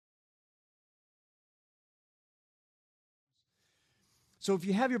So if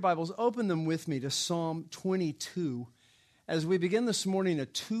you have your Bibles, open them with me to Psalm 22 as we begin this morning a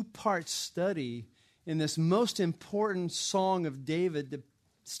two-part study in this most important song of David,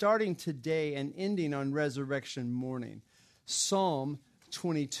 starting today and ending on resurrection morning. Psalm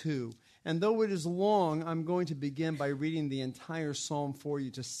 22. And though it is long, I'm going to begin by reading the entire psalm for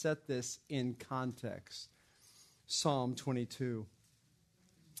you to set this in context. Psalm 22.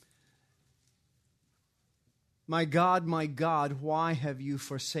 My God, why have you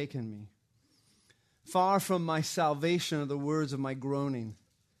forsaken me? Far from my salvation are the words of my groaning.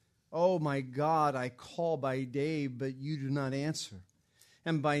 Oh, my God, I call by day, but you do not answer,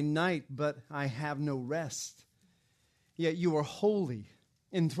 and by night, but I have no rest. Yet you are holy,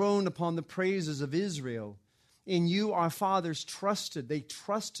 enthroned upon the praises of Israel. In you our fathers trusted. They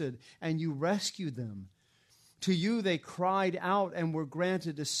trusted, and you rescued them. To you they cried out and were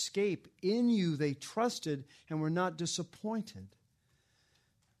granted escape. In you they trusted and were not disappointed.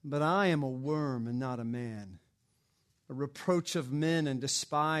 But I am a worm and not a man, a reproach of men and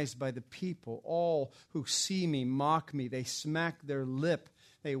despised by the people. All who see me mock me. They smack their lip.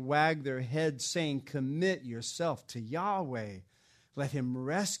 They wag their head, saying, commit yourself to Yahweh. Let him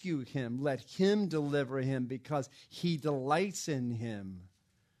rescue him. Let him deliver him, because he delights in him.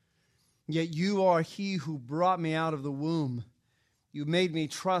 Yet you are he who brought me out of the womb. You made me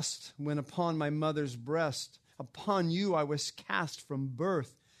trust when upon my mother's breast. Upon you I was cast from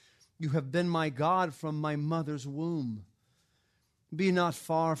birth. You have been my God from my mother's womb. Be not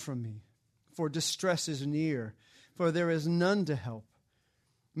far from me, for distress is near, for there is none to help.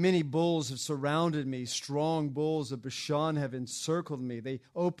 Many bulls have surrounded me. Strong bulls of Bashan have encircled me. They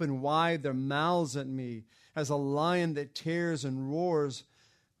open wide their mouths at me, as a lion that tears and roars.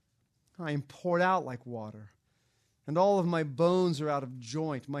 I am poured out like water, and all of my bones are out of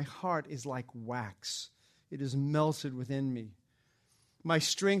joint. My heart is like wax. It is melted within me. My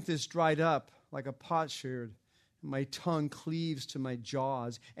strength is dried up like a potsherd. My tongue cleaves to my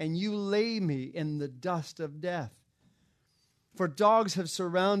jaws, and you lay me in the dust of death. For dogs have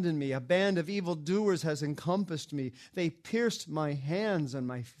surrounded me. A band of evildoers has encompassed me. They pierced my hands and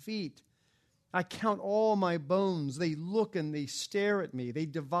my feet. I count all my bones. They look and they stare at me. They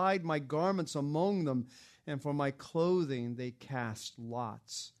divide my garments among them, and for my clothing they cast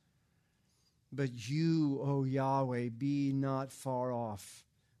lots. But you, O Yahweh, be not far off.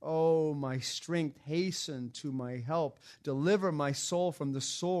 O my strength, hasten to my help. Deliver my soul from the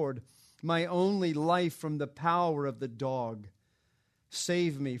sword, my only life from the power of the dog.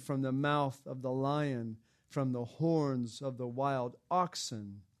 Save me from the mouth of the lion, from the horns of the wild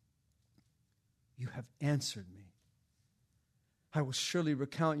oxen. You have answered me. I will surely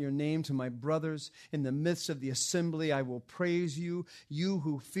recount your name to my brothers. In the midst of the assembly, I will praise you. You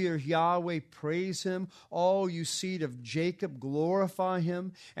who fear Yahweh, praise him. All you seed of Jacob, glorify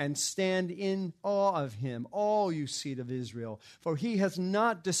him and stand in awe of him. All you seed of Israel. For he has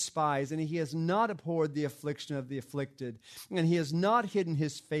not despised and he has not abhorred the affliction of the afflicted, and he has not hidden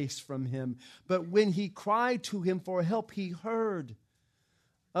his face from him. But when he cried to him for help, he heard.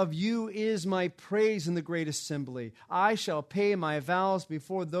 Of you is my praise in the great assembly. I shall pay my vows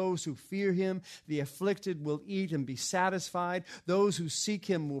before those who fear him. The afflicted will eat and be satisfied. Those who seek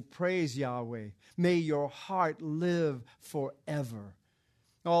him will praise Yahweh. May your heart live forever.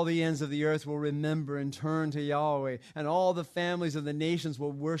 All the ends of the earth will remember and turn to Yahweh, and all the families of the nations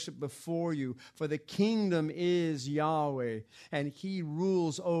will worship before you. For the kingdom is Yahweh, and he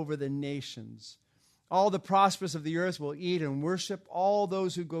rules over the nations. All the prosperous of the earth will eat and worship. All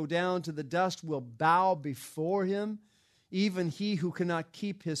those who go down to the dust will bow before him, even he who cannot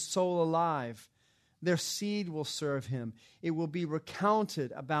keep his soul alive. Their seed will serve him. It will be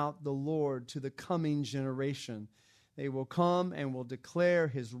recounted about the Lord to the coming generation. They will come and will declare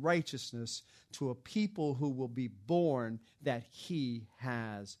his righteousness to a people who will be born, that he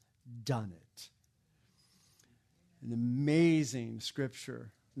has done it. An amazing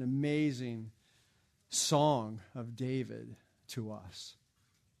scripture, an amazing song of David to us.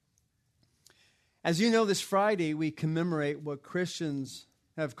 As you know, this Friday we commemorate what Christians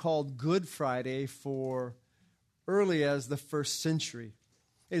have called Good Friday for early as the first century.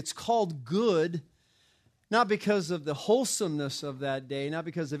 It's called good not because of the wholesomeness of that day, not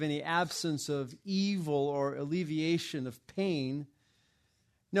because of any absence of evil or alleviation of pain.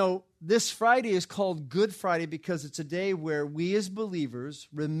 No, this Friday is called Good Friday because it's a day where we as believers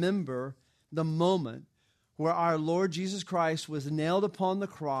remember the moment where our Lord Jesus Christ was nailed upon the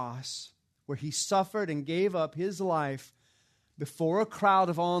cross, where he suffered and gave up his life before a crowd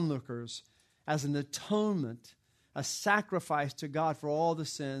of onlookers as an atonement, a sacrifice to God for all the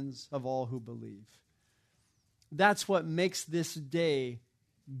sins of all who believe. That's what makes this day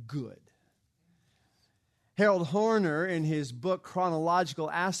good. Harold Horner, in his book Chronological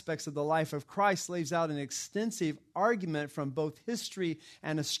Aspects of the Life of Christ, lays out an extensive argument from both history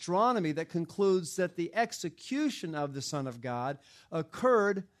and astronomy that concludes that the execution of the Son of God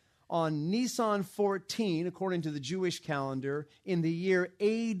occurred on Nisan 14, according to the Jewish calendar, in the year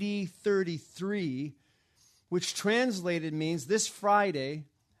AD 33, which translated means this Friday,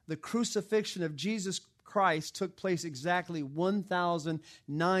 the crucifixion of Jesus Christ took place exactly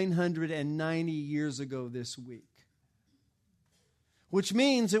 1,990 years ago this week. Which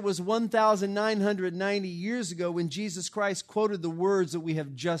means it was 1,990 years ago when Jesus Christ quoted the words that we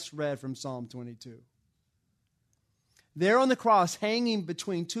have just read from Psalm 22. There on the cross, hanging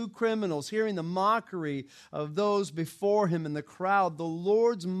between two criminals, hearing the mockery of those before him in the crowd, the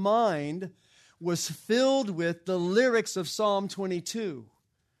Lord's mind was filled with the lyrics of Psalm 22.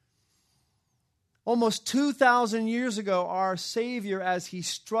 Almost 2,000 years ago, our Savior, as he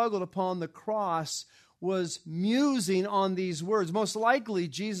struggled upon the cross, was musing on these words. Most likely,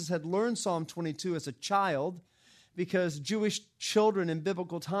 Jesus had learned Psalm 22 as a child because Jewish children in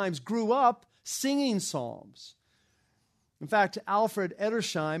biblical times grew up singing psalms. In fact, Alfred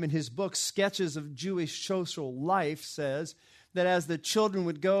Edersheim, in his book Sketches of Jewish Social Life, says that as the children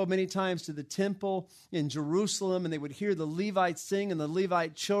would go many times to the temple in Jerusalem and they would hear the Levites sing and the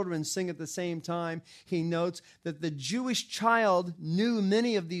Levite children sing at the same time, he notes that the Jewish child knew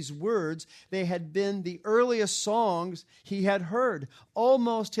many of these words. They had been the earliest songs he had heard,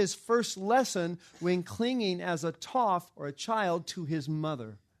 almost his first lesson when clinging as a toff or a child to his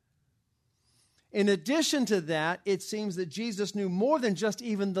mother. In addition to that, it seems that Jesus knew more than just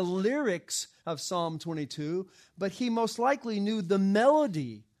even the lyrics of Psalm 22, but he most likely knew the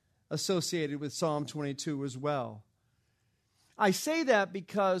melody associated with Psalm 22 as well. I say that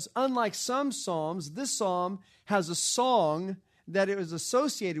because unlike some psalms, this psalm has a song that it was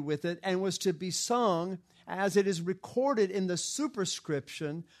associated with it and was to be sung as it is recorded in the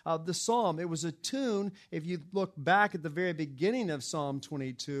superscription of the psalm. It was a tune, if you look back at the very beginning of Psalm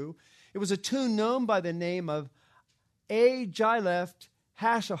 22, it was a tune known by the name of Agileft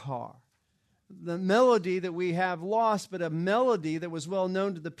Hashahar, the melody that we have lost, but a melody that was well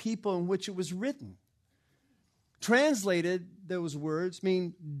known to the people in which it was written. Translated, those words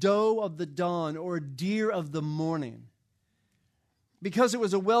mean doe of the dawn or deer of the morning. Because it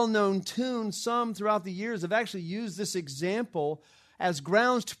was a well-known tune, some throughout the years have actually used this example as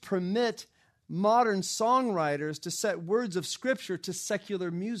grounds to permit modern songwriters to set words of Scripture to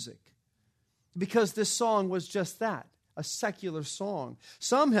secular music. Because this song was just that, a secular song.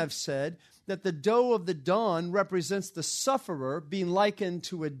 Some have said that the doe of the dawn represents the sufferer being likened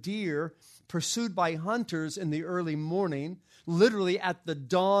to a deer pursued by hunters in the early morning, literally at the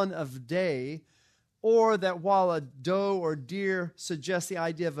dawn of day, or that while a doe or deer suggests the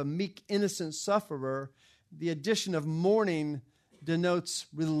idea of a meek, innocent sufferer, the addition of morning denotes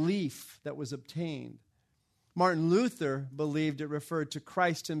relief that was obtained. Martin Luther believed it referred to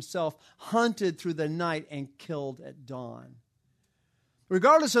Christ himself hunted through the night and killed at dawn.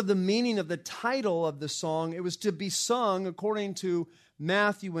 Regardless of the meaning of the title of the song, it was to be sung according to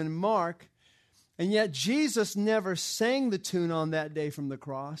Matthew and Mark, and yet Jesus never sang the tune on that day from the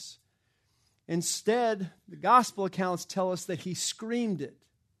cross. Instead, the gospel accounts tell us that he screamed it.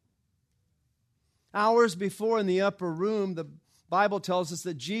 Hours before in the upper room, the Bible tells us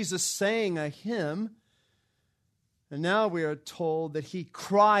that Jesus sang a hymn. And now we are told that he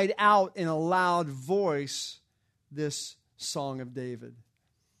cried out in a loud voice this Song of David.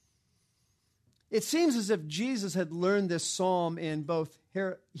 It seems as if Jesus had learned this psalm in both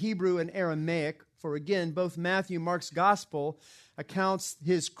Hebrew and Aramaic, for again, both Matthew and Mark's gospel accounts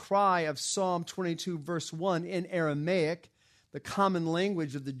his cry of Psalm 22, verse 1 in Aramaic, the common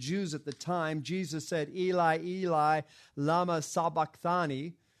language of the Jews at the time. Jesus said, Eli, Eli, lama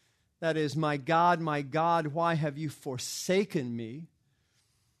sabachthani. That is, my God, why have you forsaken me?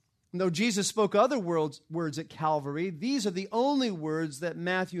 And though Jesus spoke other words at Calvary, these are the only words that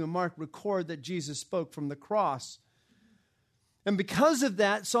Matthew and Mark record that Jesus spoke from the cross. And because of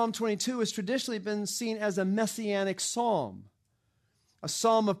that, Psalm 22 has traditionally been seen as a messianic psalm, a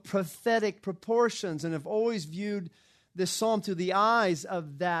psalm of prophetic proportions, and have always viewed this psalm through the eyes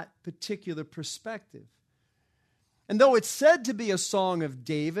of that particular perspective. And though it's said to be a song of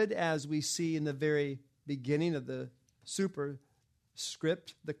David, as we see in the very beginning of the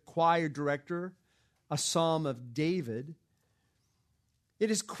superscript, the choir director, a psalm of David, it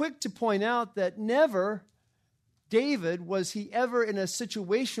is quick to point out that never David was he ever in a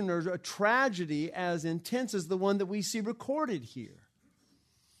situation or a tragedy as intense as the one that we see recorded here.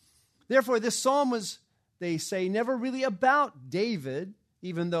 Therefore, this psalm was they say, never really about David,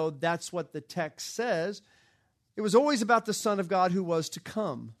 even though that's what the text says. It was always about the Son of God who was to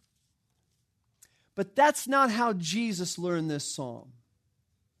come. But that's not how Jesus learned this psalm.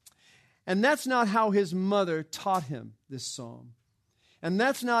 And that's not how his mother taught him this psalm. And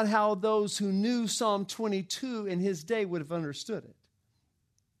that's not how those who knew Psalm 22 in his day would have understood it.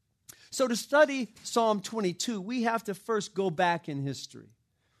 So to study Psalm 22, we have to first go back in history.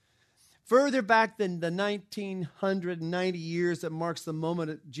 Further back than the 1990 years that marks the moment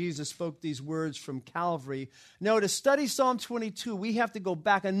that Jesus spoke these words from Calvary. No, to study Psalm 22, we have to go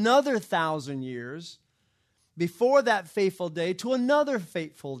back another 1,000 years before that fateful day to another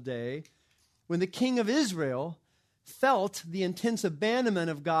fateful day when the king of Israel felt the intense abandonment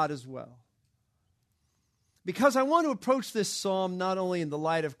of God as well. Because I want to approach this psalm not only in the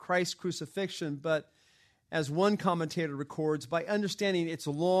light of Christ's crucifixion, but as one commentator records, by understanding its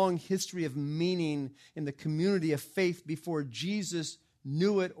long history of meaning in the community of faith before Jesus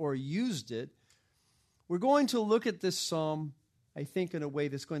knew it or used it, we're going to look at this psalm, I think, in a way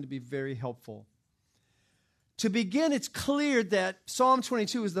that's going to be very helpful. To begin, it's clear that Psalm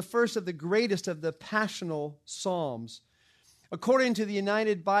 22 is the first of the greatest of the passional psalms. According to the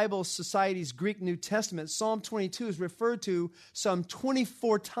United Bible Society's Greek New Testament, Psalm 22 is referred to some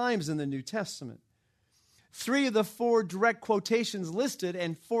 24 times in the New Testament. 3 of the 4 direct quotations listed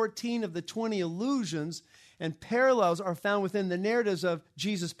and 14 of the 20 allusions and parallels are found within the narratives of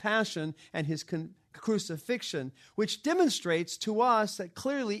Jesus' passion and his crucifixion, which demonstrates to us that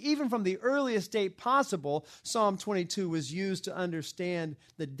clearly, even from the earliest date possible, Psalm 22 was used to understand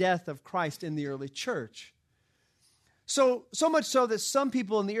the death of Christ in the early church. So much so that some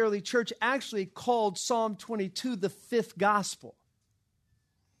people in the early church actually called Psalm 22 the fifth gospel.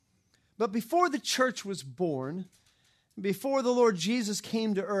 But before the church was born, before the Lord Jesus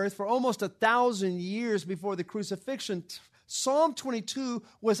came to earth, for almost 1,000 years before the crucifixion, Psalm 22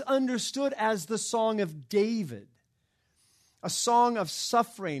 was understood as the Song of David, a song of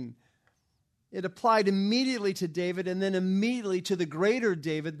suffering. It applied immediately to David and then immediately to the greater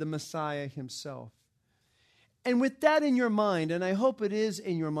David, the Messiah himself. And with that in your mind, and I hope it is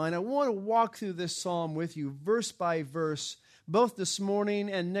in your mind, I want to walk through this psalm with you verse by verse, both this morning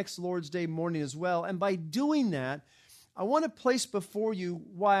and next Lord's Day morning as well. And by doing that, I want to place before you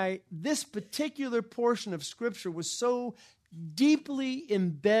why this particular portion of Scripture was so deeply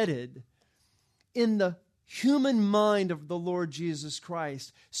embedded in the human mind of the Lord Jesus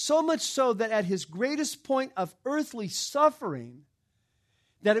Christ. So much so that at his greatest point of earthly suffering,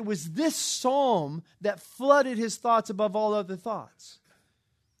 that it was this psalm that flooded his thoughts above all other thoughts.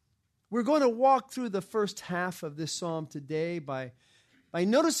 We're going to walk through the first half of this psalm today by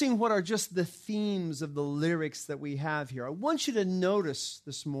noticing what are just the themes of the lyrics that we have here. I want you to notice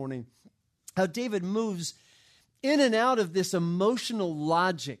this morning how David moves in and out of this emotional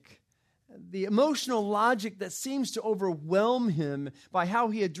logic, the emotional logic that seems to overwhelm him by how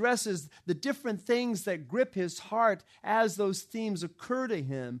he addresses the different things that grip his heart as those themes occur to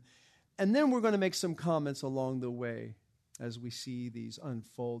him. And then we're going to make some comments along the way as we see these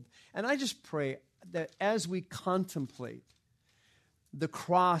unfold. And I just pray that as we contemplate the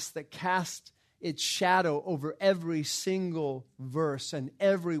cross that casts its shadow over every single verse and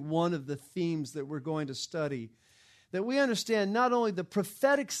every one of the themes that we're going to study, that we understand not only the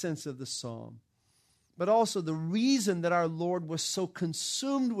prophetic sense of the psalm, but also the reason that our Lord was so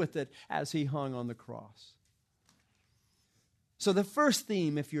consumed with it as he hung on the cross. So the first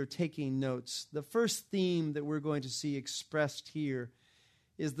theme, if you're taking notes, the first theme that we're going to see expressed here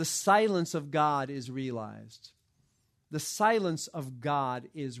is the silence of God is realized. The silence of God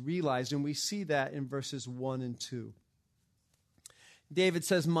is realized, and we see that in verses 1 and 2. David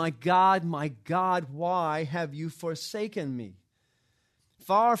says, my God, why have you forsaken me?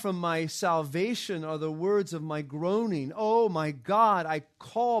 Far from my salvation are the words of my groaning. Oh, my God, I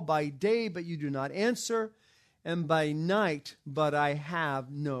call by day, but you do not answer, and by night, but I have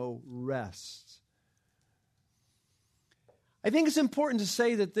no rest. I think it's important to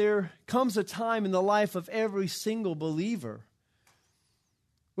say that there comes a time in the life of every single believer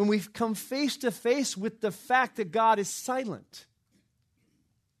when we come face to face with the fact that God is silent.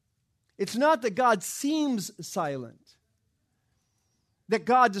 It's not that God seems silent, that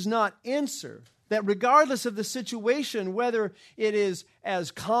God does not answer, that regardless of the situation, whether it is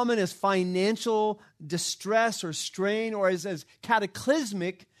as common as financial distress or strain or as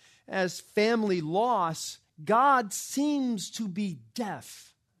cataclysmic as family loss, God seems to be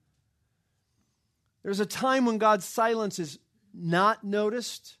deaf. There's a time when God's silence is not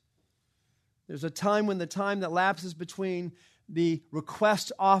noticed. There's a time when the time that lapses between the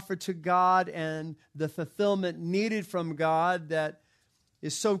request offered to God and the fulfillment needed from God that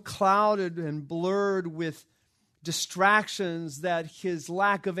is so clouded and blurred with distractions that his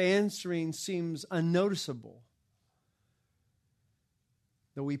lack of answering seems unnoticeable.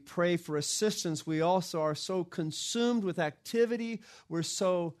 Though we pray for assistance, we also are so consumed with activity, we're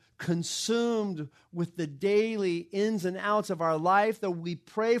so consumed with the daily ins and outs of our life. Though we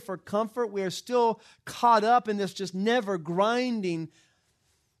pray for comfort, we are still caught up in this just never grinding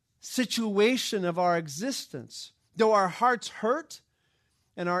situation of our existence. Though our hearts hurt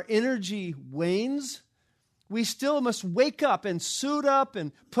and our energy wanes, we still must wake up and suit up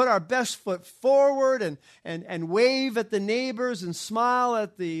and put our best foot forward and wave at the neighbors and smile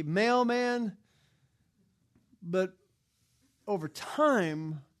at the mailman. But over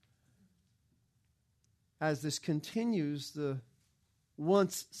time, as this continues, the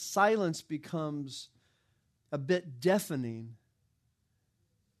once silence becomes a bit deafening.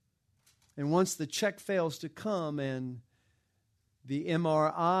 And once the check fails to come and the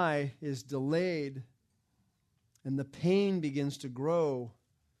MRI is delayed, and the pain begins to grow,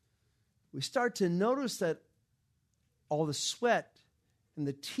 we start to notice that all the sweat and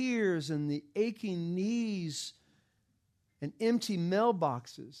the tears and the aching knees and empty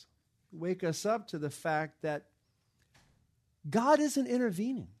mailboxes wake us up to the fact that God isn't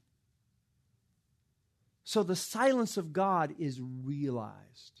intervening. So the silence of God is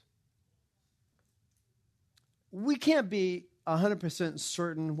realized. We can't be 100%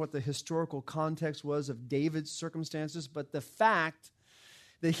 certain what the historical context was of David's circumstances, but the fact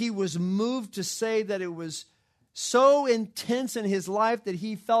that he was moved to say that it was so intense in his life that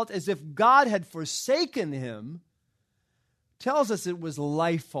he felt as if God had forsaken him tells us it was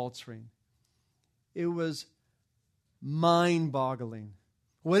life-altering. It was mind-boggling.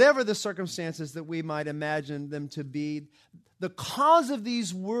 Whatever the circumstances that we might imagine them to be, the cause of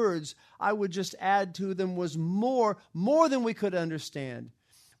these words, I would just add to them, was more than we could understand,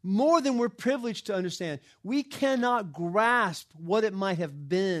 more than we're privileged to understand. We cannot grasp what it might have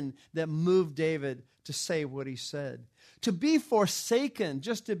been that moved David to say what he said. To be forsaken,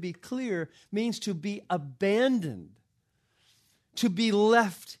 just to be clear, means to be abandoned. To be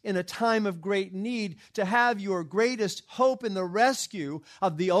left in a time of great need, to have your greatest hope in the rescue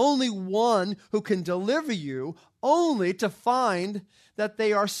of the only one who can deliver you, only to find that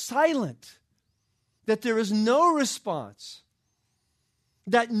they are silent, that there is no response,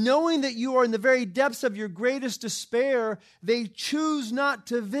 that knowing that you are in the very depths of your greatest despair, they choose not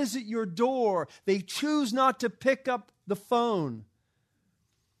to visit your door, they choose not to pick up the phone.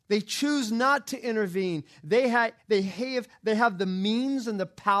 They choose not to intervene. They have the means and the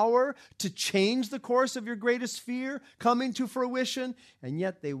power to change the course of your greatest fear coming to fruition, and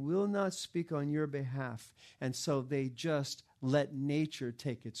yet they will not speak on your behalf. And so they just let nature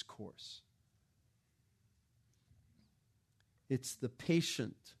take its course. It's the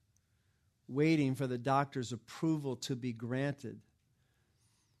patient waiting for the doctor's approval to be granted,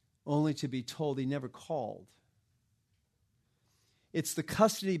 only to be told he never called. It's the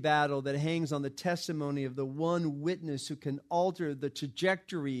custody battle that hangs on the testimony of the one witness who can alter the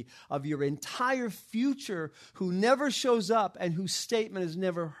trajectory of your entire future, who never shows up and whose statement is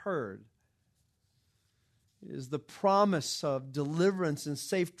never heard. It is the promise of deliverance and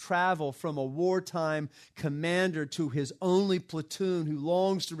safe travel from a wartime commander to his only platoon who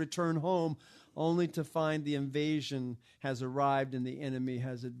longs to return home, only to find the invasion has arrived and the enemy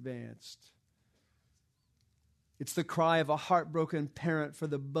has advanced. It's the cry of a heartbroken parent for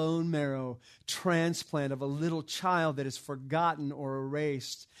the bone marrow transplant of a little child that is forgotten or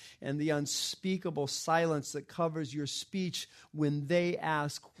erased, and the unspeakable silence that covers your speech when they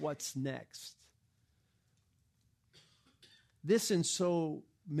ask, "What's next?" This, in so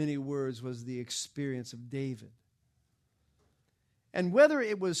many words, was the experience of David. And whether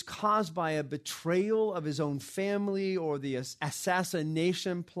it was caused by a betrayal of his own family or the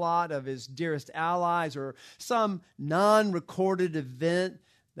assassination plot of his dearest allies or some non-recorded event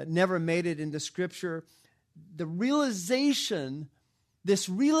that never made it into Scripture, this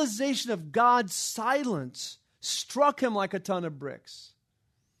realization of God's silence struck him like a ton of bricks.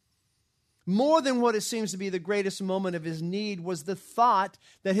 More than what it seems to be the greatest moment of his need was the thought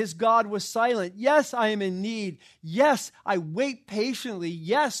that his God was silent. Yes, I am in need. Yes, I wait patiently.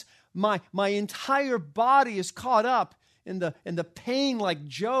 Yes, my entire body is caught up in the pain like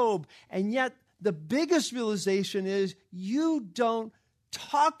Job. And yet the biggest realization is you don't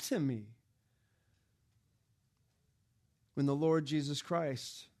talk to me. When the Lord Jesus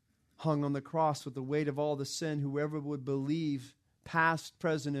Christ hung on the cross with the weight of all the sin, whoever would believe, past,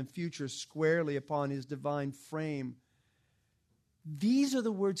 present, and future, squarely upon his divine frame, these are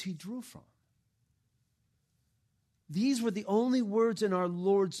the words he drew from. These were the only words in our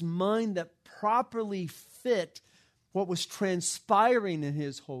Lord's mind that properly fit what was transpiring in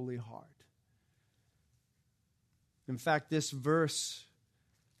his holy heart. In fact, this verse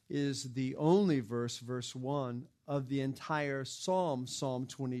is the only verse, verse 1, of the entire Psalm, Psalm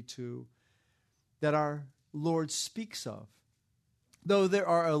 22, that our Lord speaks of. Though there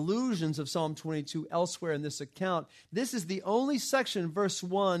are allusions of Psalm 22 elsewhere in this account, this is the only section, verse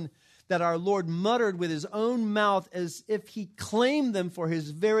 1, that our Lord muttered with his own mouth as if he claimed them for his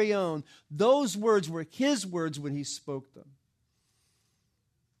very own. Those words were his words when he spoke them.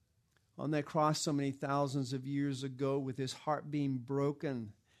 On that cross so many thousands of years ago, with his heart being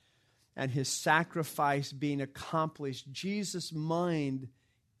broken and his sacrifice being accomplished, Jesus' mind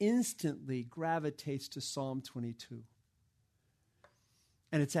instantly gravitates to Psalm 22.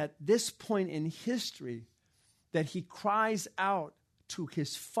 And it's at this point in history that he cries out to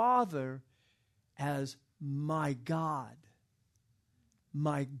his Father as my God,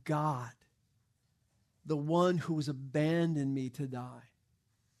 the one who has abandoned me to die.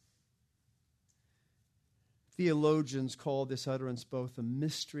 Theologians call this utterance both a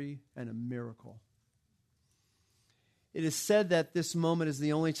mystery and a miracle. It is said that this moment is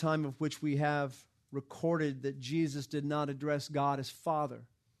the only time of which we have recorded that Jesus did not address God as Father.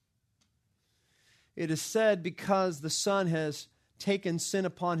 It is said because the Son has taken sin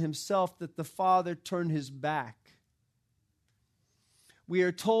upon himself that the Father turned his back. We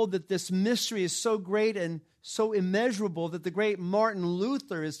are told that this mystery is so great and so immeasurable that the great Martin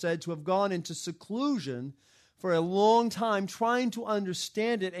Luther is said to have gone into seclusion for a long time trying to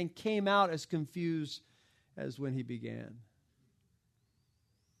understand it and came out as confused as when he began.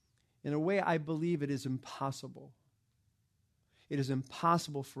 In a way, I believe it is impossible. It is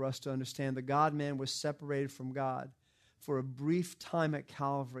impossible for us to understand the God-man was separated from God for a brief time at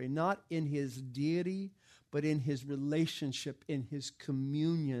Calvary, not in his deity, but in his relationship, in his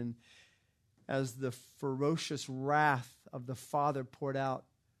communion, as the ferocious wrath of the Father poured out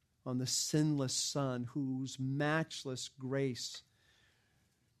on the sinless Son, whose matchless grace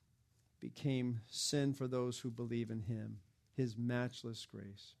became sin for those who believe in him, his matchless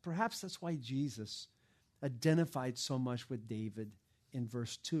grace. Perhaps that's why Jesus identified so much with David in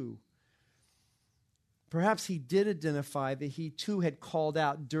verse 2. Perhaps he did identify that he too had called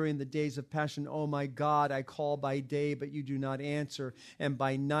out during the days of passion, "Oh my God, I call by day, but you do not answer, and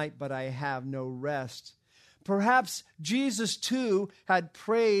by night, but I have no rest." Perhaps Jesus too had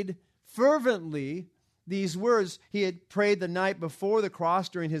prayed fervently these words. He had prayed the night before the cross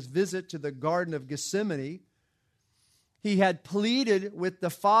during his visit to the Garden of Gethsemane. He had pleaded with the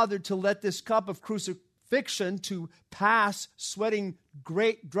Father to let this cup of crucifixion to pass, sweating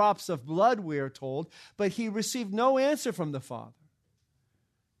great drops of blood, we are told, but he received no answer from the Father.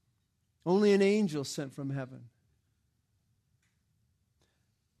 Only an angel sent from heaven.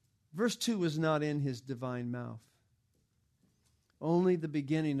 Verse 2 was not in his divine mouth. Only the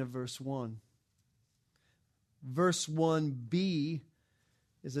beginning of verse 1. Verse 1b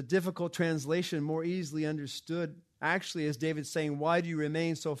is a difficult translation, more easily understood. Actually, as David's saying, "Why do you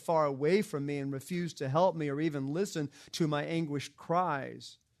remain so far away from me and refuse to help me or even listen to my anguished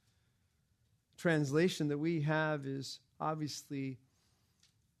cries?" Translation that we have is obviously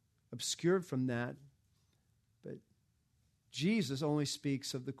obscured from that, but Jesus only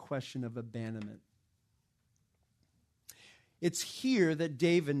speaks of the question of abandonment. It's here that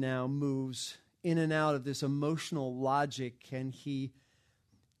David now moves in and out of this emotional logic, and he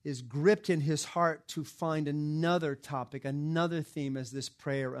is gripped in his heart to find another topic, another theme as this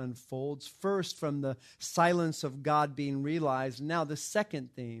prayer unfolds. First, from the silence of God being realized. Now, the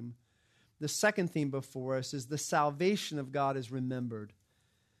second theme before us is the salvation of God is remembered.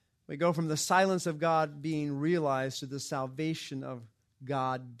 We go from the silence of God being realized to the salvation of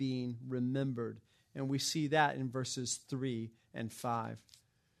God being remembered. And we see that in verses 3 and 5.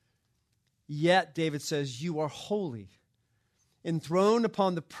 Yet, David says, "You are holy, enthroned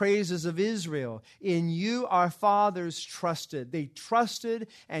upon the praises of Israel. In you our fathers trusted." They trusted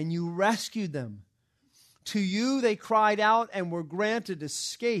and you rescued them. To you they cried out and were granted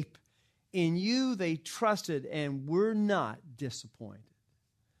escape. In you they trusted and were not disappointed.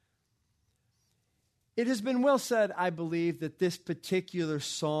 It has been well said, I believe, that this particular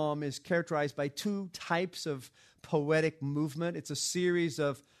psalm is characterized by two types of poetic movement. It's a series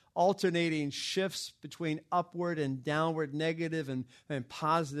of alternating shifts between upward and downward, negative and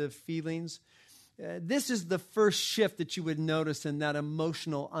positive feelings. This is the first shift that you would notice in that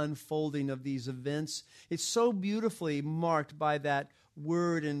emotional unfolding of these events. It's so beautifully marked by that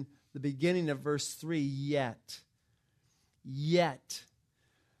word in the beginning of verse 3, yet. yet.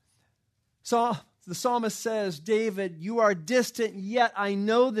 So the psalmist says, David, you are distant, yet I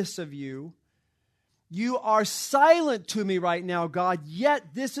know this of you. You are silent to me right now, God,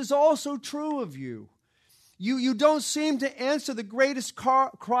 yet this is also true of you. You don't seem to answer the greatest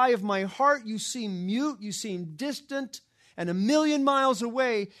cry of my heart. You seem mute, you seem distant and a million miles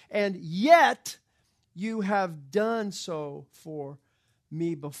away, and yet you have done so for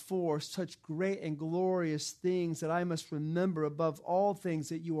me before, such great and glorious things that I must remember above all things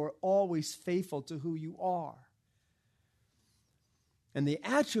that you are always faithful to who you are. And the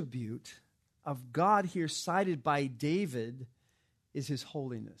attribute of God here cited by David is his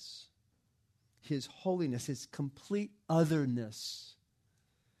holiness. His holiness, his complete otherness,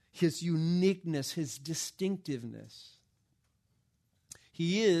 his uniqueness, his distinctiveness.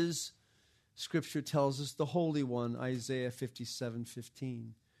 He is, Scripture tells us, the Holy One, Isaiah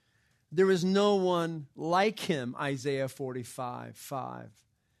 57:15. There is no one like him, Isaiah 45:5.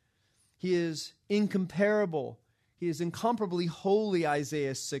 He is incomparable. He is incomparably holy,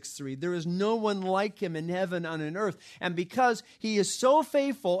 Isaiah 6:3. There is no one like him in heaven and on earth. And because he is so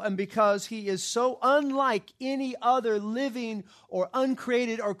faithful and because he is so unlike any other living or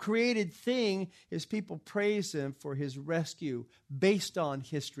uncreated or created thing, his people praise him for his rescue based on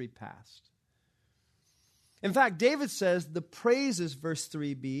history past. In fact, David says the praises, verse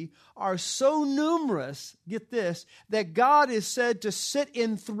 3b, are so numerous, get this, that God is said to sit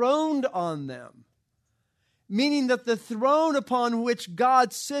enthroned on them. Meaning that the throne upon which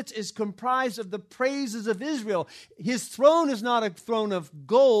God sits is comprised of the praises of Israel. His throne is not a throne of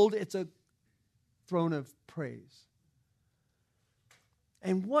gold, it's a throne of praise.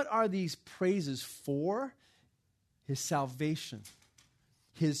 And what are these praises for? His salvation.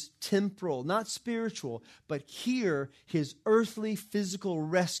 His temporal, not spiritual, but here, his earthly, physical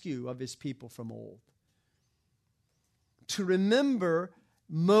rescue of his people from old. To remember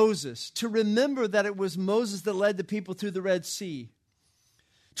Moses, to remember that it was Moses that led the people through the Red Sea,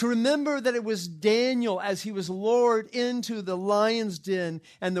 to remember that it was Daniel as he was lured into the lion's den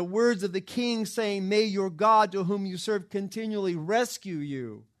and the words of the king saying, may your God to whom you serve continually rescue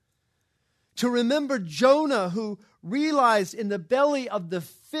you. To remember Jonah who realized in the belly of the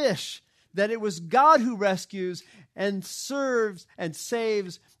fish that it was God who rescues and serves and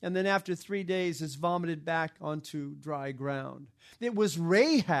saves, and then after 3 days is vomited back onto dry ground. It was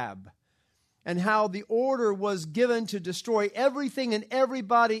Rahab and how the order was given to destroy everything and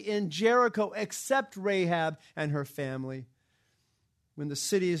everybody in Jericho except Rahab and her family. When the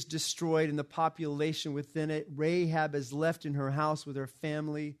city is destroyed and the population within it, Rahab is left in her house with her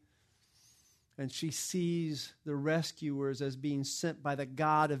family, and she sees the rescuers as being sent by the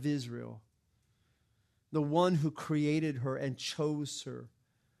God of Israel, the one who created her and chose her.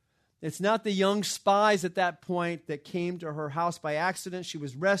 It's not the young spies at that point that came to her house by accident. She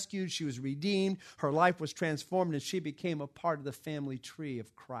was rescued, she was redeemed, her life was transformed, and she became a part of the family tree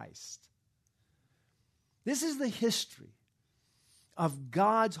of Christ. This is the history of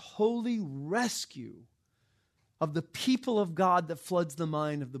God's holy rescue of the people of God that floods the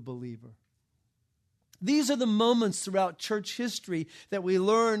mind of the believer. These are the moments throughout church history that we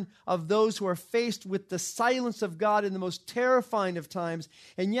learn of those who are faced with the silence of God in the most terrifying of times,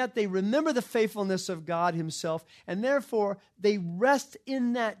 and yet they remember the faithfulness of God himself, and therefore they rest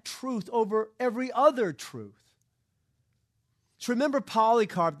in that truth over every other truth. So remember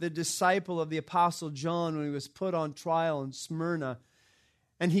Polycarp, the disciple of the Apostle John, when he was put on trial in Smyrna,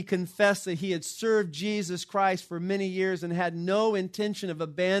 and he confessed that he had served Jesus Christ for many years and had no intention of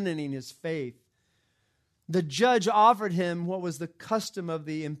abandoning his faith. The judge offered him what was the custom of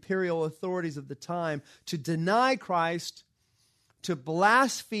the imperial authorities of the time, to deny Christ, to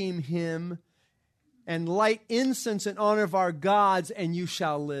blaspheme him, and light incense in honor of our gods, and you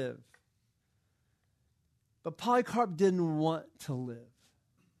shall live. But Polycarp didn't want to live,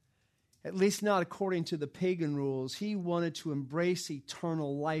 at least not according to the pagan rules. He wanted to embrace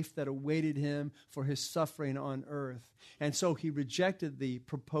eternal life that awaited him for his suffering on earth. And so he rejected the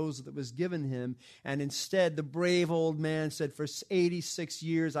proposal that was given him. And instead, the brave old man said, for 86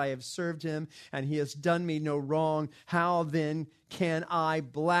 years I have served him, and he has done me no wrong. How then can I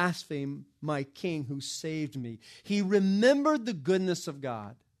blaspheme my king who saved me? He remembered the goodness of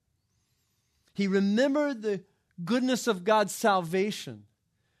God. He remembered the goodness of God's salvation.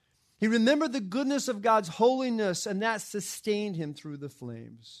 He remembered the goodness of God's holiness, and that sustained him through the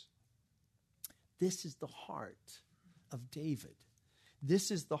flames. This is the heart of David.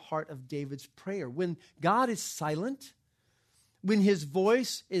 This is the heart of David's prayer. When God is silent, when his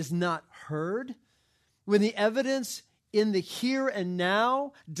voice is not heard, when the evidence in the here and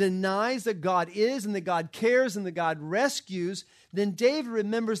now denies that God is and that God cares and that God rescues, then David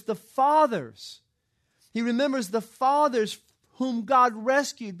remembers the fathers. He remembers the fathers whom God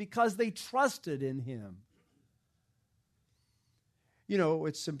rescued because they trusted in him. You know,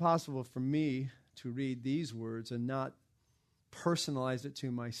 it's impossible for me to read these words and not personalize it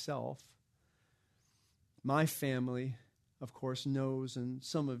to myself. My family, of course, knows, and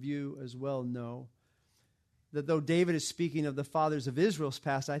some of you as well know, that though David is speaking of the fathers of Israel's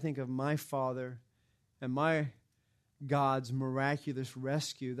past, I think of my father and my God's miraculous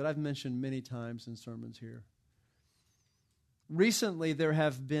rescue that I've mentioned many times in sermons here. Recently, there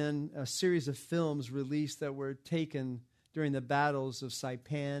have been a series of films released that were taken during the battles of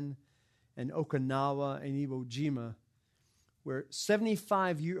Saipan and Okinawa and Iwo Jima, where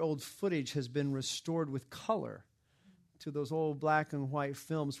 75-year-old footage has been restored with color to those old black and white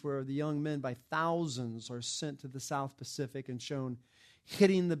films where the young men by thousands are sent to the South Pacific and shown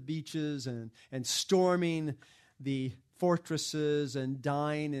hitting the beaches and storming the fortresses and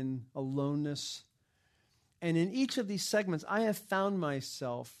dying in aloneness. And in each of these segments, I have found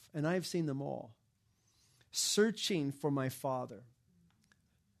myself, and I have seen them all, searching for my father,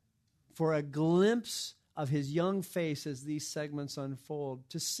 for a glimpse of his young face as these segments unfold,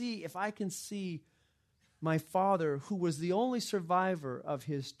 to see if I can see my father, who was the only survivor of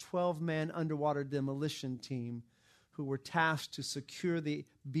his 12-man underwater demolition team, who were tasked to secure the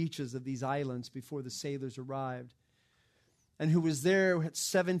beaches of these islands before the sailors arrived, and who was there at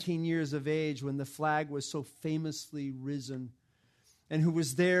 17 years of age when the flag was so famously risen, and who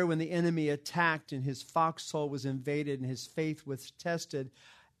was there when the enemy attacked and his foxhole was invaded and his faith was tested.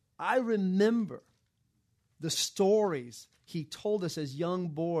 I remember the stories he told us as young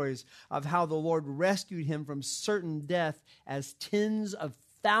boys of how the Lord rescued him from certain death as tens of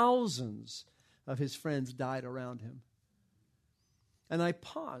thousands of his friends died around him. And I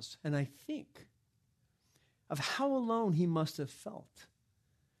pause and I think of how alone he must have felt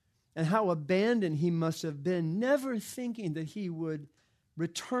and how abandoned he must have been, never thinking that he would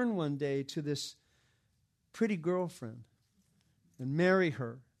return one day to this pretty girlfriend and marry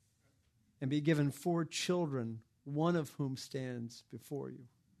her and be given 4 children, one of whom stands before you.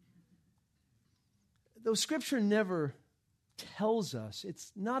 Though Scripture never tells us,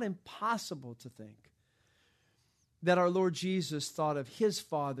 it's not impossible to think that our Lord Jesus thought of his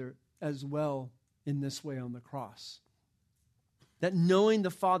Father as well in this way on the cross. That knowing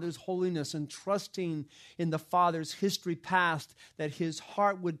the Father's holiness and trusting in the Father's history past, that his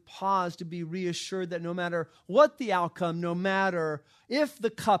heart would pause to be reassured that no matter what the outcome, no matter if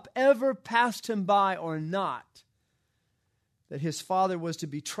the cup ever passed him by or not, that his Father was to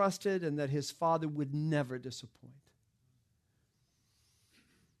be trusted and that his Father would never disappoint.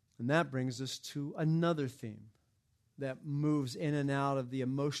 And that brings us to another theme that moves in and out of the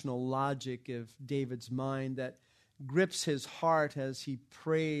emotional logic of David's mind, that grips his heart as he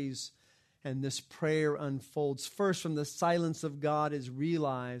prays and this prayer unfolds. First, from the silence of God is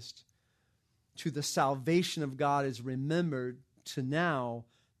realized, to the salvation of God is remembered, to now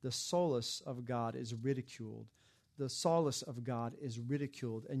the solace of God is ridiculed. The solace of God is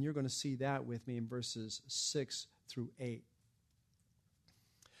ridiculed. And you're going to see that with me in verses 6 through 8.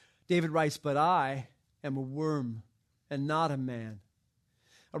 David writes, "But I am a worm and not a man,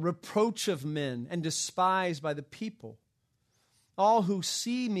 a reproach of men and despised by the people. All who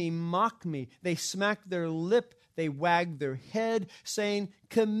see me mock me. They smack their lip, they wag their head, saying,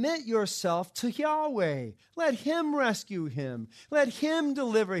 'Commit yourself to Yahweh. Let him rescue him. Let him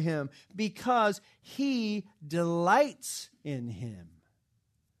deliver him, because he delights in him.'"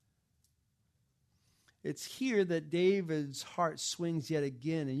 It's here that David's heart swings yet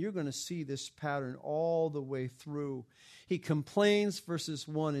again, and you're going to see this pattern all the way through. He complains, verses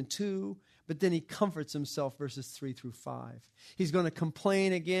 1 and 2, but then he comforts himself, verses 3 through 5. He's going to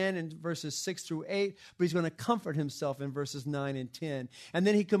complain again in verses 6 through 8, but he's going to comfort himself in verses 9 and 10. And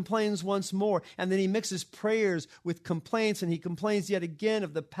then he complains once more, and then he mixes prayers with complaints, and he complains yet again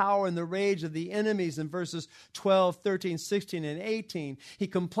of the power and the rage of the enemies in verses 12, 13, 16, and 18. He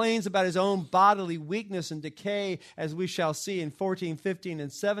complains about his own bodily weakness and decay, as we shall see in 14, 15,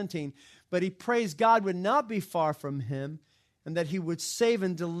 and 17. But he prays God would not be far from him, and that he would save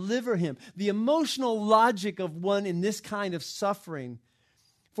and deliver him. The emotional logic of one in this kind of suffering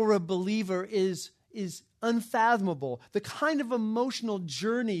for a believer is unfathomable. The kind of emotional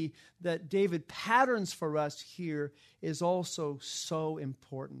journey that David patterns for us here is also so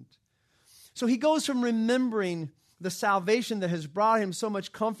important. So he goes from remembering the salvation that has brought him so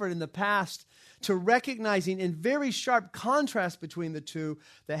much comfort in the past to recognizing in very sharp contrast between the two,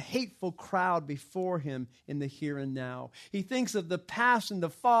 the hateful crowd before him in the here and now. He thinks of the past and the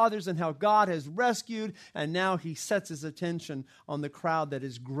fathers and how God has rescued, and now he sets his attention on the crowd that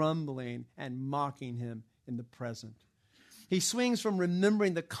is grumbling and mocking him in the present. He swings from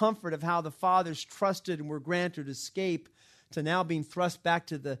remembering the comfort of how the fathers trusted and were granted escape to now being thrust back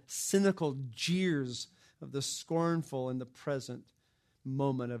to the cynical jeers of the scornful in the present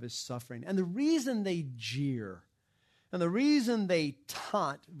moment of his suffering. And the reason they jeer and the reason they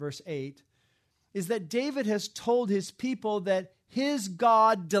taunt, verse 8, is that David has told his people that his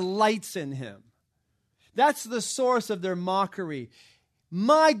God delights in him. That's the source of their mockery.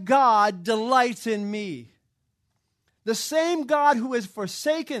 My God delights in me. The same God who has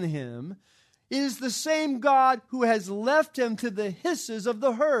forsaken him is the same God who has left him to the hisses of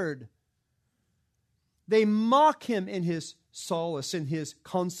the herd. They mock him in his solace, in his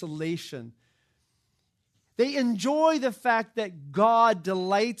consolation. They enjoy the fact that God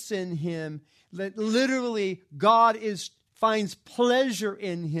delights in him, that literally God finds pleasure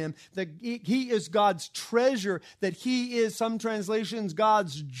in him, that he is God's treasure, that he is, some translations,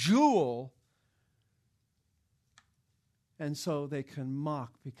 God's jewel. And so they can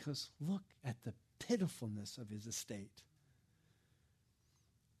mock because look at the pitifulness of his estate.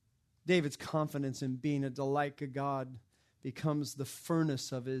 David's confidence in being a delight to God becomes the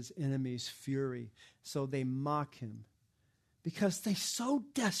furnace of his enemy's fury. So they mock him because they so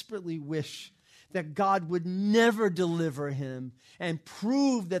desperately wish that God would never deliver him and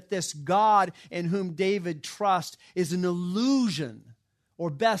prove that this God in whom David trusts is an illusion,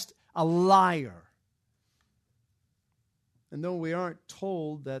 or best, a liar. And though we aren't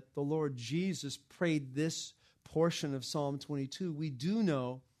told that the Lord Jesus prayed this portion of Psalm 22, we do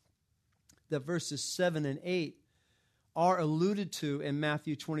know that verses 7 and 8 are alluded to in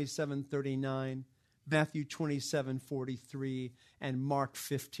Matthew 27:39, Matthew 27:43, and Mark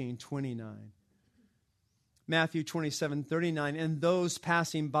 15:29. Matthew 27:39, and those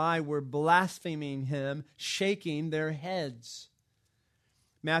passing by were blaspheming him, shaking their heads.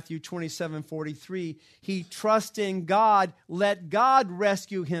 Matthew 27:43, he trusts in God, let God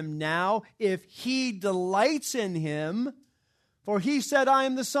rescue him now if he delights in him, for he said, I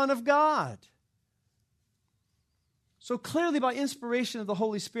am the Son of God. So clearly by inspiration of the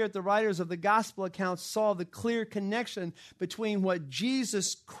Holy Spirit, the writers of the gospel accounts saw the clear connection between what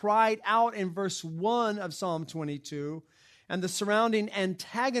Jesus cried out in verse 1 of Psalm 22 and the surrounding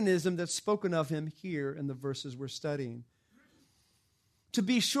antagonism that's spoken of him here in the verses we're studying. To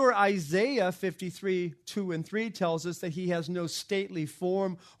be sure, Isaiah 53:2-3 tells us that he has no stately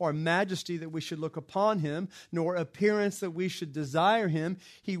form or majesty that we should look upon him, nor appearance that we should desire him.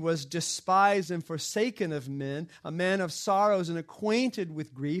 He was despised and forsaken of men, a man of sorrows and acquainted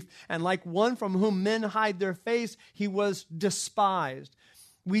with grief, and like one from whom men hide their face, he was despised.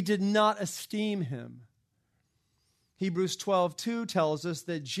 We did not esteem him. Hebrews 12:2 tells us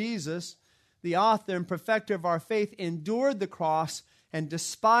that Jesus, the author and perfecter of our faith, endured the cross and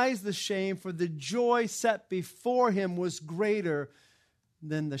despised the shame, for the joy set before him was greater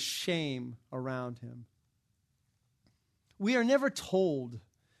than the shame around him. We are never told,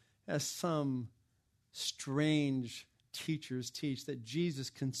 as some strange teachers teach, that Jesus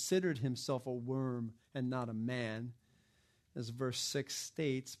considered himself a worm and not a man, as verse 6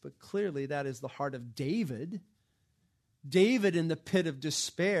 states, but clearly that is the heart of David. David in the pit of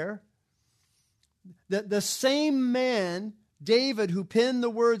despair. The same man, David, who penned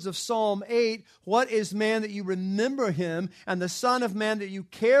the words of Psalm 8, what is man that you remember him, and the son of man that you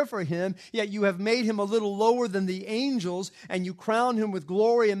care for him, yet you have made him a little lower than the angels, and you crown him with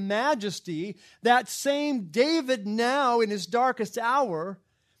glory and majesty. That same David now, in his darkest hour,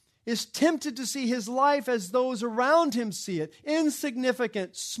 is tempted to see his life as those around him see it.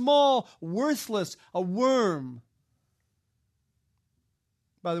 Insignificant, small, worthless, a worm.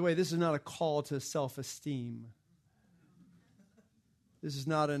 By the way, this is not a call to self-esteem. This is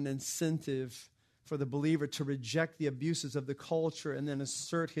not an incentive for the believer to reject the abuses of the culture and then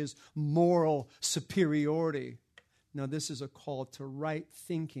assert his moral superiority. No, this is a call to right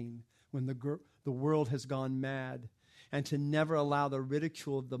thinking when the world has gone mad, and to never allow the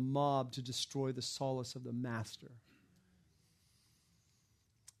ridicule of the mob to destroy the solace of the master.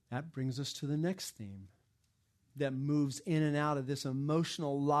 That brings us to the next theme that moves in and out of this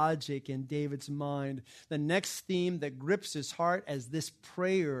emotional logic in David's mind. The next theme that grips his heart as this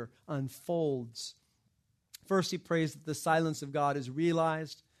prayer unfolds. First, he prays that the silence of God is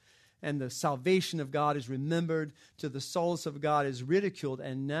realized and the salvation of God is remembered, to the solace of God is ridiculed,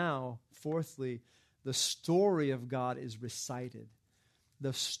 and now, fourthly, the story of God is recited.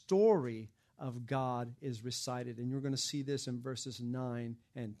 The story of God is recited. And you're going to see this in verses 9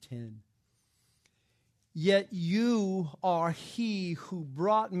 and 10. Yet you are he who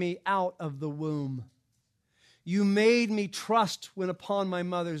brought me out of the womb. You made me trust when upon my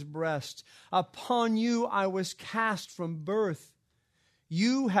mother's breast. Upon you I was cast from birth.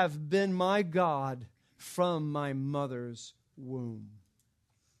 You have been my God from my mother's womb.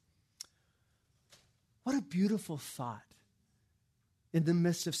 What a beautiful thought in the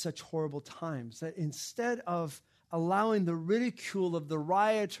midst of such horrible times, that instead of allowing the ridicule of the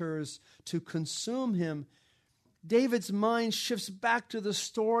rioters to consume him, David's mind shifts back to the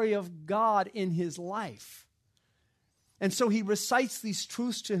story of God in his life. And so he recites these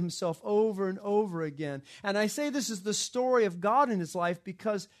truths to himself over and over again. And I say this is the story of God in his life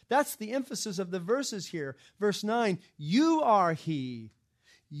because that's the emphasis of the verses here. Verse 9, you are he.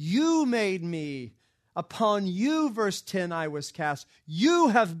 You made me. Upon you, verse 10, I was cast. You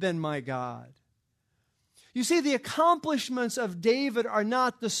have been my God. You see, the accomplishments of David are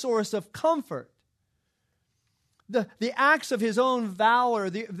not the source of comfort. The acts of his own valor,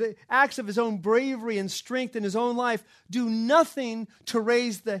 the acts of his own bravery and strength in his own life do nothing to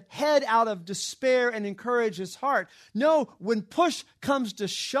raise the head out of despair and encourage his heart. No, when push comes to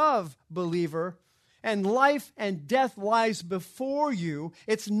shove, believer, and life and death lies before you,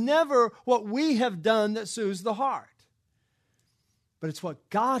 it's never what we have done that soothes the heart. But it's what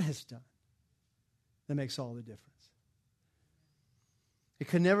God has done that makes all the difference. It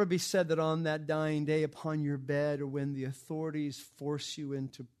can never be said that on that dying day upon your bed, or when the authorities force you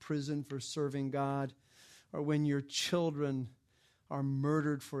into prison for serving God, or when your children are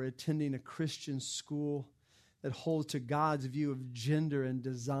murdered for attending a Christian school that holds to God's view of gender and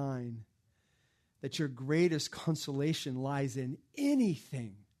design, that your greatest consolation lies in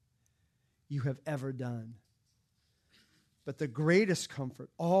anything you have ever done. But the greatest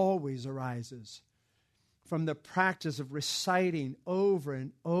comfort always arises from the practice of reciting over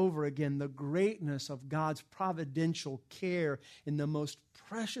and over again the greatness of God's providential care in the most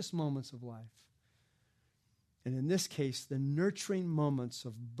precious moments of life. And in this case, the nurturing moments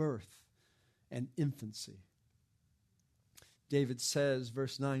of birth and infancy. David says,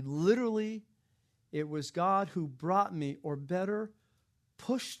 verse 9, literally, it was God who brought me, or better,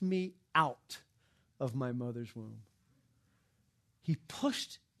 pushed me out of my mother's womb. He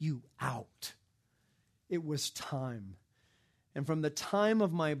pushed you out. It was time. And from the time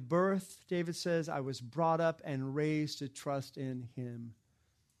of my birth, David says, I was brought up and raised to trust in him.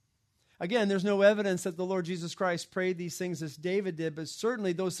 Again, there's no evidence that the Lord Jesus Christ prayed these things as David did, but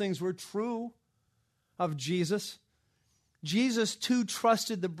certainly those things were true of Jesus. Jesus, too,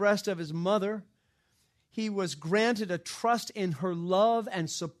 trusted the breast of his mother. He was granted a trust in her love and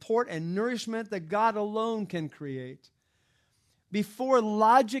support and nourishment that God alone can create. Before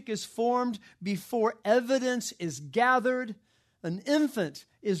logic is formed, before evidence is gathered, an infant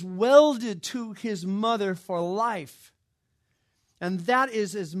is welded to his mother for life. And that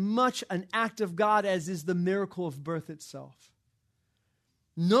is as much an act of God as is the miracle of birth itself.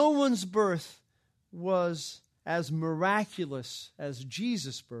 No one's birth was as miraculous as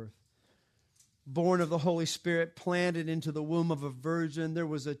Jesus' birth. Born of the Holy Spirit, planted into the womb of a virgin, there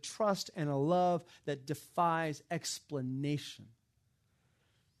was a trust and a love that defies explanation.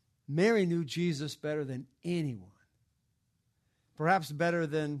 Mary knew Jesus better than anyone, perhaps better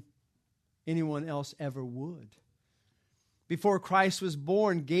than anyone else ever would. Before Christ was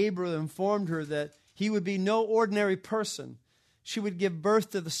born, Gabriel informed her that he would be no ordinary person. She would give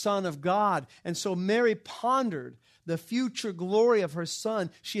birth to the Son of God. And so Mary pondered the future glory of her Son.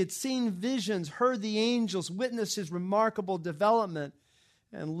 She had seen visions, heard the angels, witnessed his remarkable development.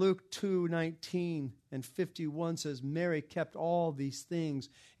 And Luke 2:19 and 51 says, Mary kept all these things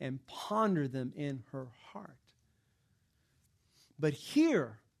and pondered them in her heart. But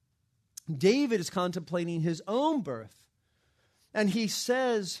here, David is contemplating his own birth. And he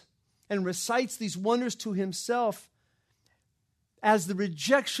says and recites these wonders to himself as the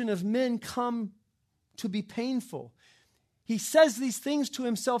rejection of men come to be painful. He says these things to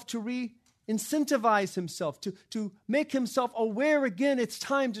himself to incentivize himself, to make himself aware again it's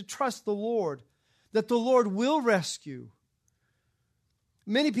time to trust the Lord, that the Lord will rescue.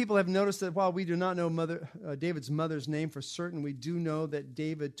 Many people have noticed that while we do not know David's mother's name for certain, we do know that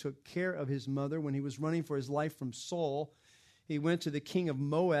David took care of his mother when he was running for his life from Saul. He went to the king of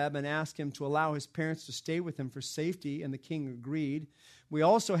Moab and asked him to allow his parents to stay with him for safety, and the king agreed. We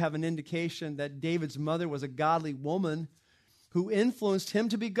also have an indication that David's mother was a godly woman who influenced him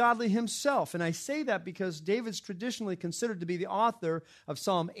to be godly himself. And I say that because David's traditionally considered to be the author of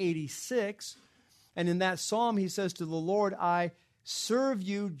Psalm 86. And in that psalm, he says to the Lord, I serve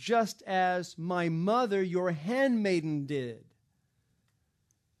you just as my mother, your handmaiden, did.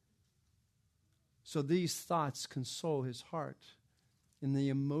 So these thoughts console his heart in the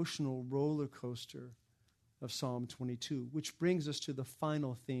emotional roller coaster of Psalm 22, which brings us to the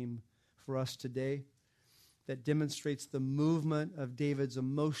final theme for us today that demonstrates the movement of David's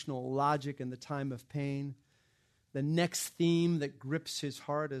emotional logic in the time of pain. The next theme that grips his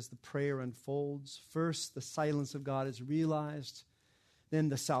heart as the prayer unfolds. First, the silence of God is realized. Then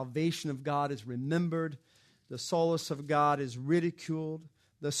the salvation of God is remembered. The solace of God is ridiculed.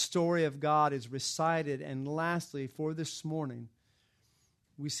 The story of God is recited. And lastly, for this morning,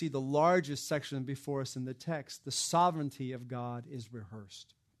 we see the largest section before us in the text. The sovereignty of God is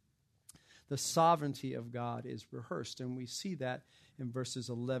rehearsed. The sovereignty of God is rehearsed. And we see that in verses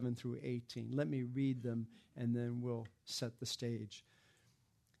 11 through 18. Let me read them, and then we'll set the stage.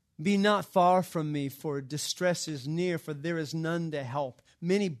 Be not far from me, for distress is near, for there is none to help.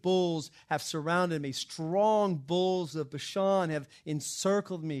 Many bulls have surrounded me. Strong bulls of Bashan have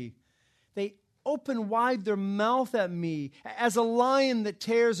encircled me. They open wide their mouth at me, as a lion that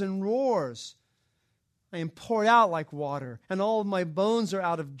tears and roars. I am poured out like water, and all of my bones are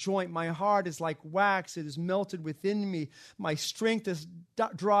out of joint. My heart is like wax, it is melted within me. My strength is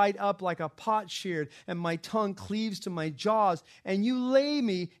dried up like a potsherd, and my tongue cleaves to my jaws. And you lay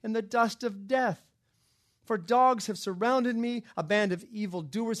me in the dust of death. For dogs have surrounded me, a band of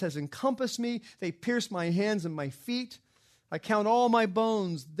evildoers has encompassed me. They pierce my hands and my feet. I count all my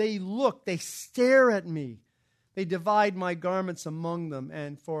bones. They look, they stare at me. They divide my garments among them,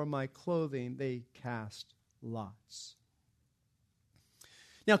 and for my clothing they cast lots.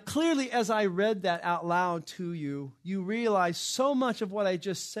 Now, clearly, as I read that out loud to you, you realize so much of what I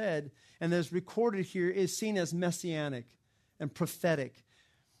just said and is recorded here is seen as messianic and prophetic.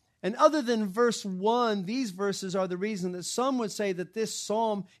 And other than verse 1, these verses are the reason that some would say that this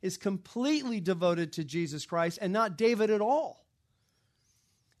psalm is completely devoted to Jesus Christ and not David at all.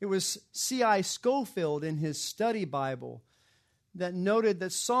 It was C.I. Scofield in his study Bible that noted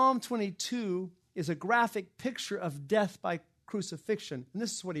that Psalm 22 is a graphic picture of death by crucifixion. And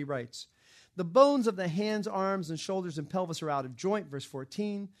this is what he writes. The bones of the hands, arms, and shoulders and pelvis are out of joint, verse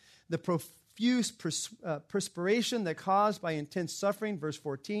 14. The profuse perspiration that caused by intense suffering, verse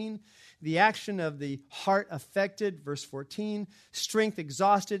 14. The action of the heart affected, verse 14. Strength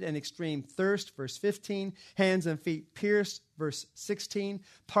exhausted and extreme thirst, verse 15. Hands and feet pierced, verse 16.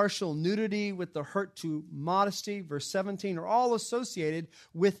 Partial nudity with the hurt to modesty, verse 17, are all associated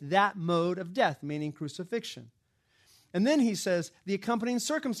with that mode of death, meaning crucifixion. And then he says, the accompanying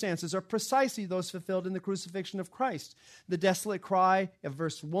circumstances are precisely those fulfilled in the crucifixion of Christ. The desolate cry of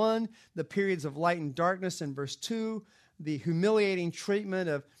verse 1, the periods of light and darkness in verse 2, the humiliating treatment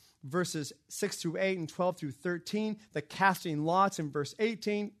of verses 6 through 8 and 12 through 13, the casting lots in verse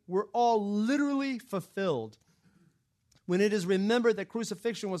 18, were all literally fulfilled. When it is remembered that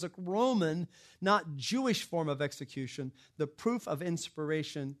crucifixion was a Roman, not Jewish form of execution, the proof of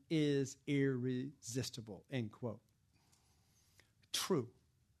inspiration is irresistible, end quote. True.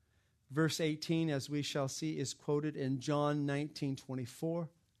 Verse 18, as we shall see, is quoted in John 19:24.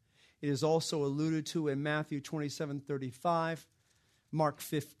 It is also alluded to in Matthew 27:35, Mark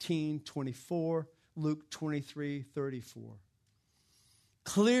 15:24, Luke 23:34.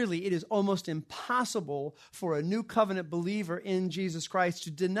 Clearly, it is almost impossible for a new covenant believer in Jesus Christ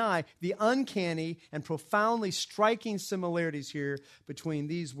to deny the uncanny and profoundly striking similarities here between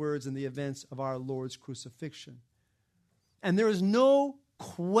these words and the events of our Lord's crucifixion. And there is no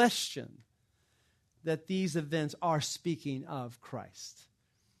question that these events are speaking of Christ.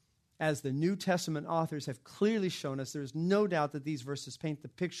 As the New Testament authors have clearly shown us, there is no doubt that these verses paint the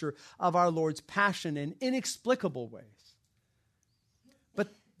picture of our Lord's passion in inexplicable ways.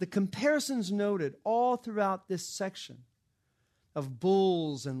 But the comparisons noted all throughout this section of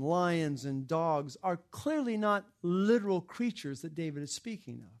bulls and lions and dogs are clearly not literal creatures that David is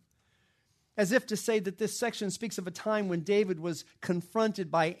speaking of. As if to say that this section speaks of a time when David was confronted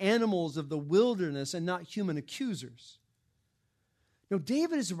by animals of the wilderness and not human accusers. No,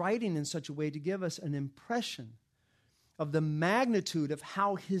 David is writing in such a way to give us an impression of the magnitude of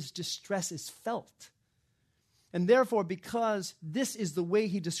how his distress is felt. And therefore, because this is the way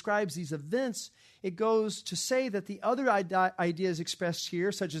he describes these events, it goes to say that the other ideas expressed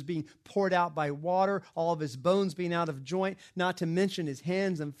here, such as being poured out by water, all of his bones being out of joint, not to mention his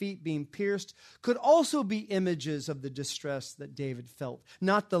hands and feet being pierced, could also be images of the distress that David felt,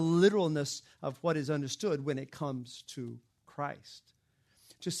 not the literalness of what is understood when it comes to Christ.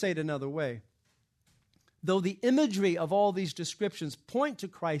 To say it another way, though the imagery of all these descriptions point to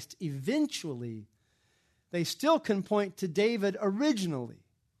Christ eventually, they still can point to David originally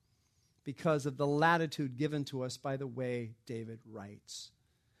because of the latitude given to us by the way David writes.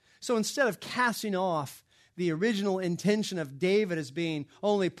 So instead of casting off the original intention of David as being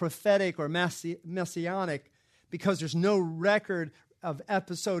only prophetic or messianic, because there's no record of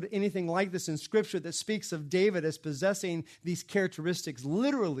episode, anything like this in Scripture that speaks of David as possessing these characteristics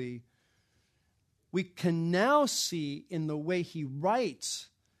literally, we can now see in the way he writes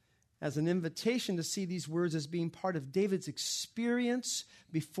as an invitation to see these words as being part of David's experience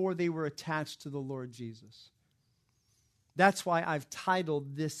before they were attached to the Lord Jesus. That's why I've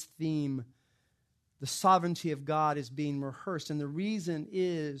titled this theme, The Sovereignty of God is Being Rehearsed. And the reason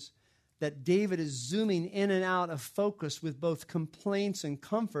is that David is zooming in and out of focus with both complaints and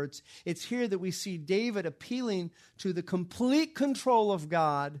comforts. It's here that we see David appealing to the complete control of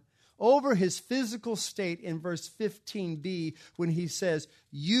God over his physical state in verse 15b when he says,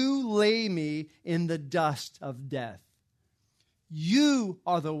 "You lay me in the dust of death." You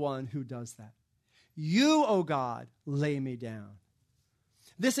are the one who does that. You, O God, lay me down.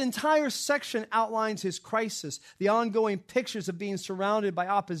 This entire section outlines his crisis, the ongoing pictures of being surrounded by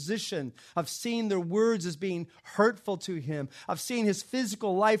opposition, of seeing their words as being hurtful to him, of seeing his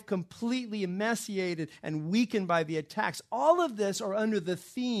physical life completely emaciated and weakened by the attacks. All of this are under the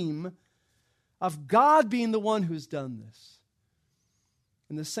theme of God being the one who's done this.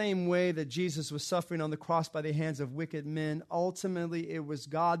 In the same way that Jesus was suffering on the cross by the hands of wicked men, ultimately it was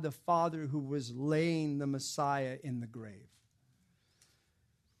God the Father who was laying the Messiah in the grave.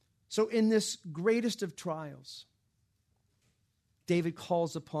 So in this greatest of trials, David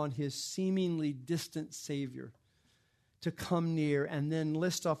calls upon his seemingly distant Savior to come near and then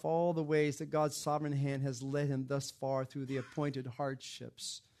list off all the ways that God's sovereign hand has led him thus far through the appointed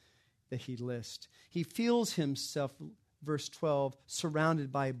hardships that he lists. He feels himself, verse 12, surrounded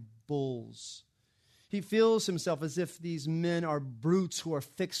by bulls. He feels himself as if these men are brutes who are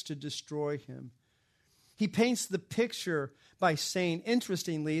fixed to destroy him. He paints the picture by saying,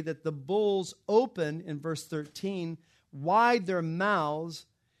 interestingly, that the bulls open, in verse 13, wide their mouths,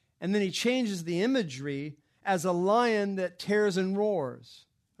 and then he changes the imagery as a lion that tears and roars.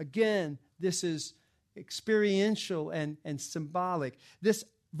 Again, this is experiential and symbolic. This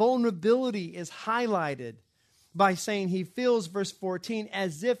vulnerability is highlighted by saying he feels, verse 14,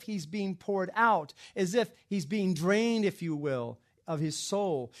 as if he's being poured out, as if he's being drained, if you will, of his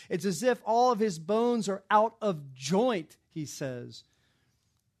soul. It's as if all of his bones are out of joint, he says.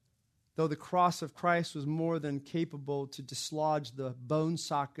 Though the cross of Christ was more than capable to dislodge the bone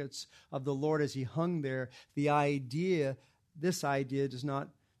sockets of the Lord as he hung there, this idea does not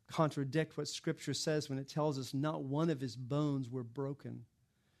contradict what Scripture says when it tells us not one of his bones were broken.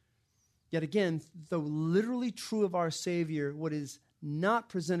 Yet again, though literally true of our Savior, what is not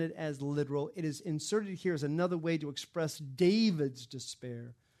presented as literal, it is inserted here as another way to express David's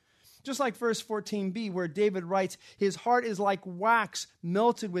despair. Just like verse 14b, where David writes, his heart is like wax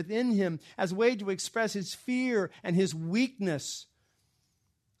melted within him, as a way to express his fear and his weakness.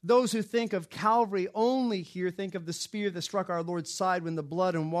 Those who think of Calvary only here think of the spear that struck our Lord's side when the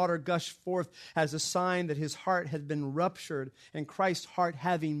blood and water gushed forth as a sign that his heart had been ruptured and Christ's heart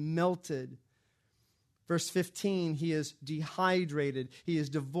having melted. Verse 15, he is dehydrated. He is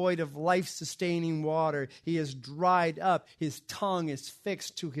devoid of life-sustaining water. He is dried up. His tongue is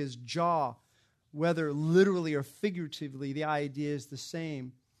fixed to his jaw. Whether literally or figuratively, the idea is the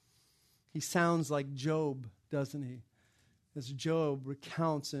same. He sounds like Job, doesn't he? As Job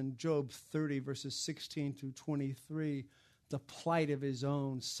recounts in Job 30, verses 16 through 23, the plight of his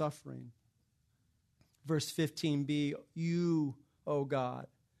own suffering. Verse 15b, you, O God,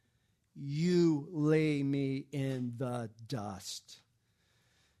 you lay me in the dust.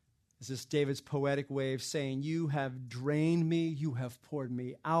 This is David's poetic way of saying, you have drained me, you have poured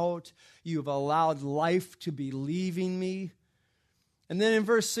me out, you have allowed life to be leaving me. And then in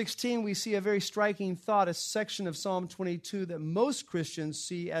verse 16, we see a very striking thought, a section of Psalm 22 that most Christians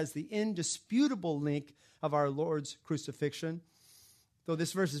see as the indisputable link of our Lord's crucifixion. Though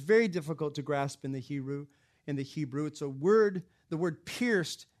this verse is very difficult to grasp in the Hebrew, it's a word, the word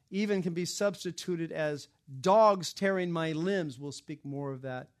pierced even can be substituted as dogs tearing my limbs. We'll speak more of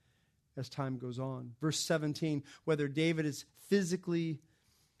that as time goes on. Verse 17, whether David is physically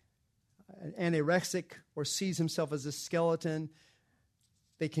anorexic or sees himself as a skeleton,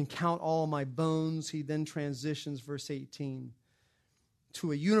 they can count all my bones. He then transitions, verse 18,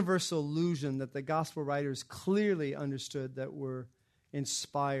 to a universal allusion that the gospel writers clearly understood that were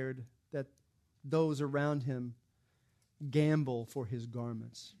inspired, that those around him gamble for his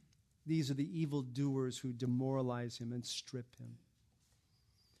garments. These are the evildoers who demoralize him and strip him.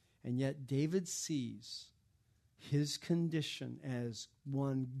 And yet David sees his condition as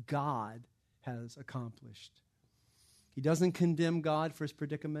one God has accomplished. He doesn't condemn God for his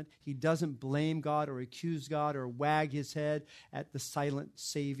predicament. He doesn't blame God or accuse God or wag his head at the silent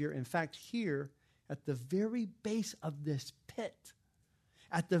Savior. In fact, here, at the very base of this pit,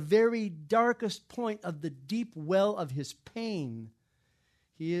 at the very darkest point of the deep well of his pain,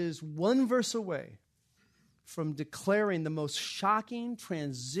 he is one verse away from declaring the most shocking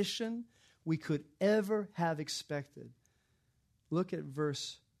transition we could ever have expected. Look at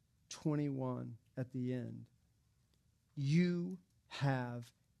verse 21 at the end. You have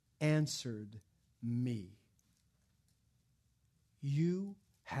answered me. You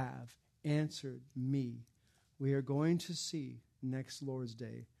have answered me. We are going to see next Lord's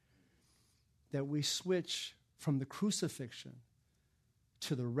Day that we switch from the crucifixion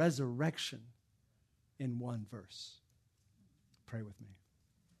to the resurrection in one verse. Pray with me.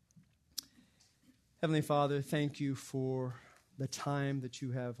 Heavenly Father, thank you for the time that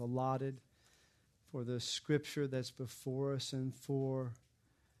you have allotted, for the scripture that's before us, and for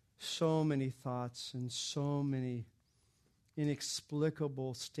so many thoughts and so many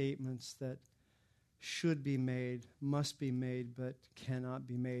inexplicable statements that should be made, must be made, but cannot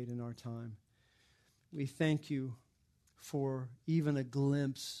be made in our time. We thank you for even a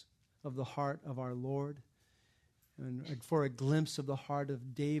glimpse of the heart of our Lord, and for a glimpse of the heart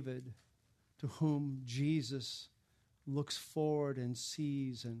of David, to whom Jesus looks forward and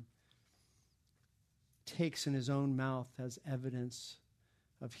sees and takes in his own mouth as evidence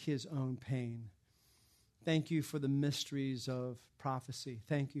of his own pain. Thank you for the mysteries of prophecy.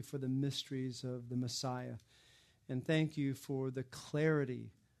 Thank you for the mysteries of the Messiah. And thank you for the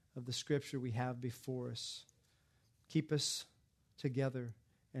clarity of the scripture we have before us. Keep us together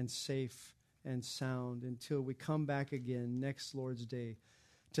and safe and sound until we come back again next Lord's Day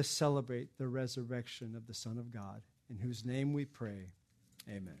to celebrate the resurrection of the Son of God, in whose name we pray.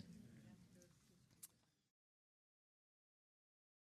 Amen.